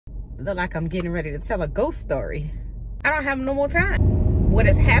Look like I'm getting ready to tell a ghost story. I don't have no more time. What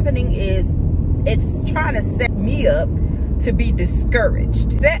is happening is it's trying to set me up to be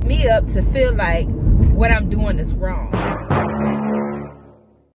discouraged. Set me up to feel like what I'm doing is wrong.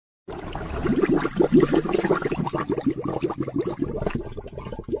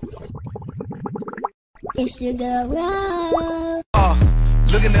 It's your girl, Ro.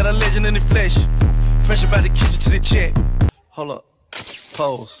 Looking at a legend in the flesh. Fresh about the kitchen to the check. Hold up.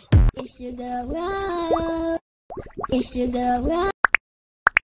 Pose. It's your girl, Ro. It's your girl, Ro.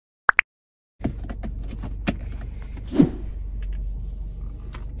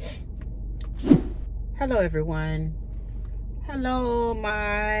 Hello everyone. Hello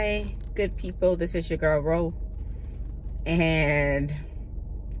my good people. This is your girl Ro. And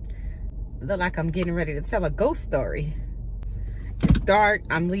look like I'm getting ready to tell a ghost story. It's dark.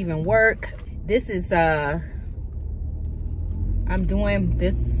 I'm leaving work. This is I'm doing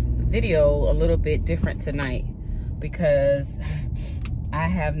this video a little bit different tonight because I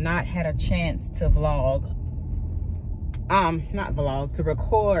have not had a chance to to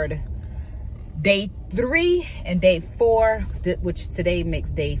record day 3 and day 4, which today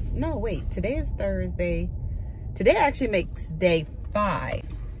makes today is Thursday. Today actually makes day 5.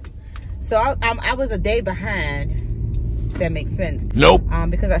 So I was a day behind. If that makes sense. Nope.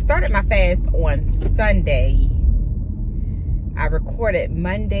 Because I started my fast on Sunday. I recorded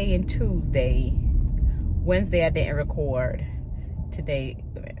Monday and Tuesday. Wednesday I didn't record. Today,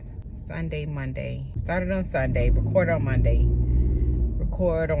 Sunday, Monday. Started on Sunday, recorded on Monday,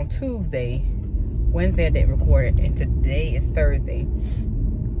 record on Tuesday. Wednesday I didn't record it, and today is Thursday.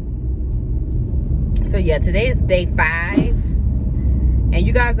 So yeah, today is day 5. And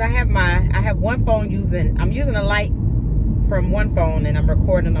you guys, I have one phone I'm using a light from one phone, and I'm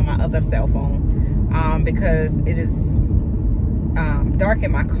recording on my other cell phone because it is dark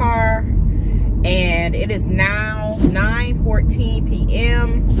in my car, and it is now 9:14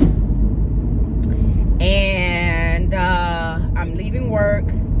 p.m. and I'm leaving work.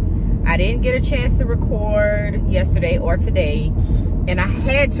 I didn't get a chance to record yesterday or today, and I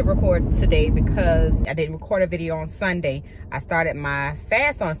had to record today because I didn't record a video on Sunday. I started my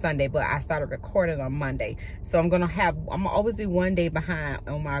fast on Sunday, but I started recording on Monday. So I'm gonna always be one day behind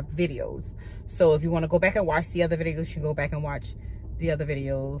on my videos. So if you want to go back and watch the other videos, you can go back and watch the other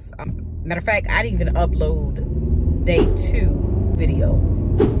videos. Matter of fact, I didn't even upload day 2 video.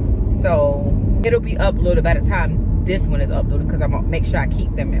 So it'll be uploaded by the time this one is uploaded, because I'm gonna make sure I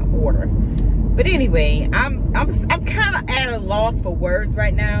keep them in order. But anyway, I'm kind of at a loss for words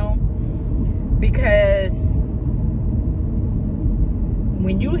right now, because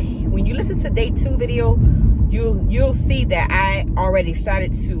when you listen to day 2 video, you'll see that I already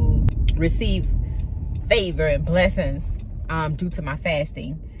started to receive favor and blessings due to my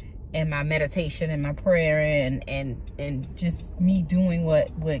fasting and my meditation and my prayer and just me doing what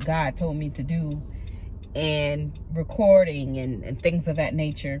God told me to do, and recording and things of that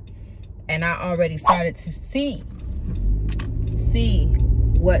nature. And I already started to see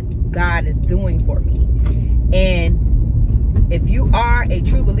what God is doing for me. And if you are a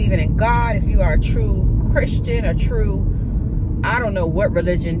true believer in God, if you are a true Christian, a true, I don't know what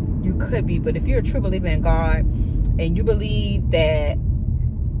religion you could be, but if you're a true believer in God and you believe that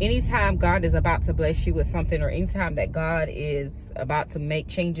anytime God is about to bless you with something, or anytime that God is about to make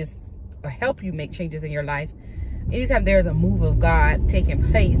changes or help you make changes in your life, anytime there's a move of God taking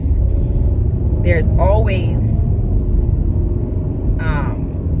place, there's always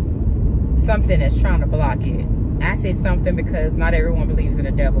something that's trying to block it. I say something because not everyone believes in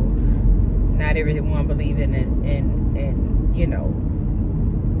the devil. Not everyone believes in you know,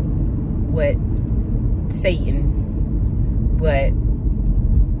 what, Satan. But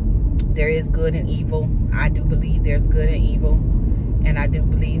there is good and evil. I do believe there's good and evil. And I do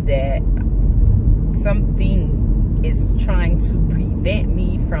believe that something is trying to prevent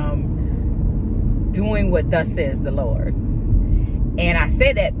me from doing what thus says the Lord. And I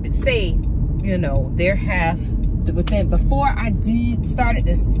say that, you know, before I started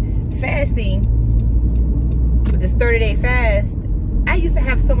this fasting, this 30-day fast, I used to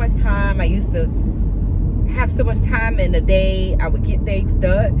have so much time. I used to have so much time in the day. I would get things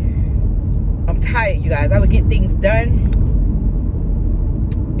done. I'm tired, you guys. I would get things done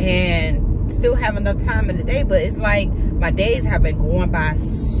and still have enough time in the day, but it's like my days have been going by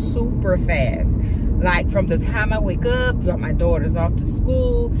super fast. Like from the time I wake up, drop my daughters off to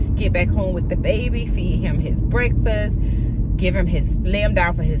school, get back home with the baby, feed him his breakfast, give him lay him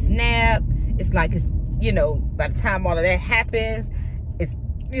down for his nap. It's like, it's, you know, by the time all of that happens, it's,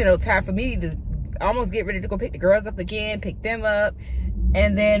 you know, time for me to almost get ready to go pick the girls up again, pick them up,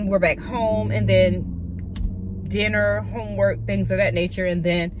 and then we're back home, and then dinner, homework, things of that nature, and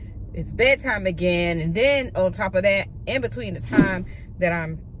then it's bedtime again. And then on top of that, in between the time that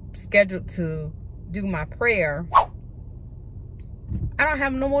I'm scheduled to do my prayer, I don't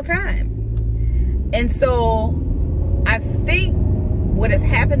have no more time. And so I think what is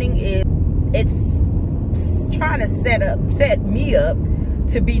happening is it's trying to set me up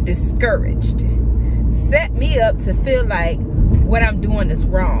to be discouraged, set me up to feel like what I'm doing is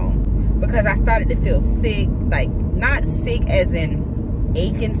wrong, because I started to feel sick, like not sick as in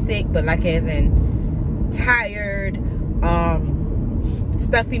aching sick, but like as in tired,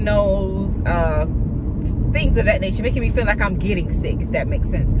 stuffy nose, things of that nature, making me feel like I'm getting sick, if that makes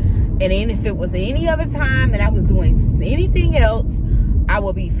sense. And then if it was any other time and I was doing anything else, I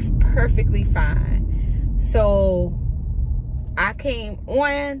would be perfectly fine. So I came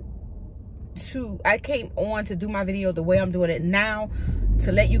on to do my video the way I'm doing it now,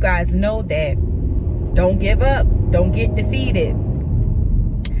 to let you guys know that don't give up, don't get defeated.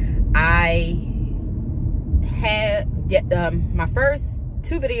 I had my first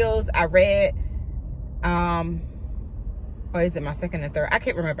 2 videos I read, or is it my second and third? I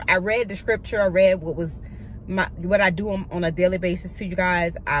can't remember. I read the scripture. I read what I do on a daily basis to you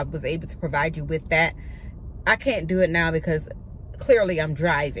guys. I was able to provide you with that. I can't do it now because clearly I'm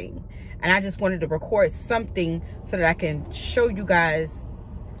driving, and I just wanted to record something so that I can show you guys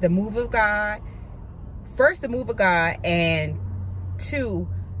the move of God. First, the move of God, and 2,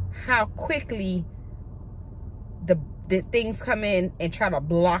 how quickly the things come in and try to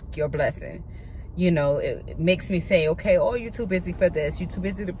block your blessing. You know, it makes me say, okay, oh, you're too busy for this, you're too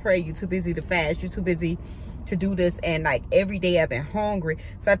busy to pray, you're too busy to fast, you're too busy to do this. And like every day I've been hungry.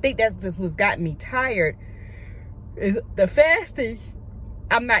 So I think that's just what's got me tired, is the fasting.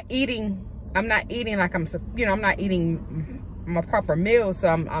 I'm not eating like I'm not eating my proper meal, so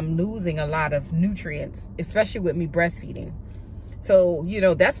I'm losing a lot of nutrients, especially with me breastfeeding. So, you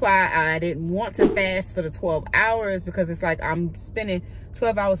know, that's why I didn't want to fast for the 12 hours, because it's like I'm spending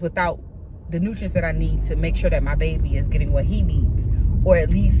 12 hours without the nutrients that I need to make sure that my baby is getting what he needs, or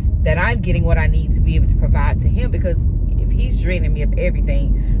at least that I'm getting what I need to be able to provide to him. Because if he's draining me of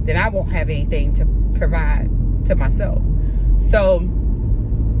everything, then I won't have anything to provide to myself. So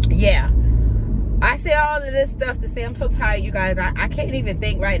yeah, I say all of this stuff to say I'm so tired, you guys. I can't even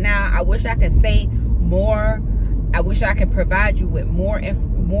think right now. I wish I could say more. I wish I could provide you with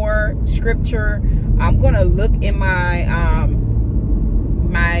more scripture. I'm gonna look in my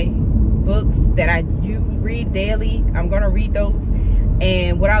my books that I do read daily. I'm gonna read those,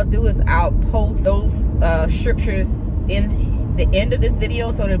 and what I'll do is I'll post those scriptures in the end of this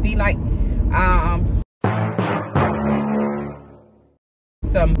video, so it'll be like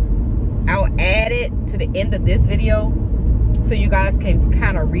I'll add it to the end of this video so you guys can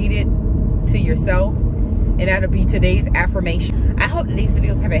kind of read it to yourself, and that'll be today's affirmation. I hope that these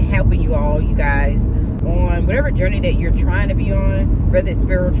videos have been helping you all, you guys, on whatever journey that you're trying to be on, whether it's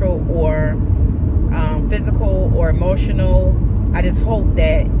spiritual or physical or emotional. I just hope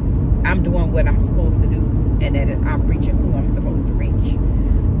that I'm doing what I'm supposed to do, and that I'm reaching who I'm supposed to reach.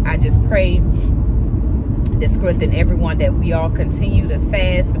 I just pray to strengthen everyone, that we all continue this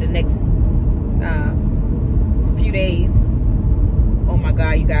fast for the next few days. Oh my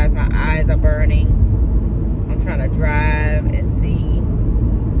God, you guys, my eyes are burning. I'm trying to drive and see.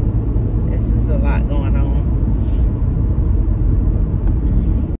 This is a lot going on.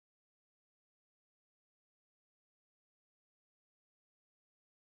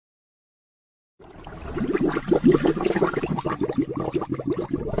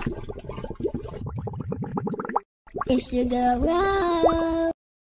 It's your girl, Rob.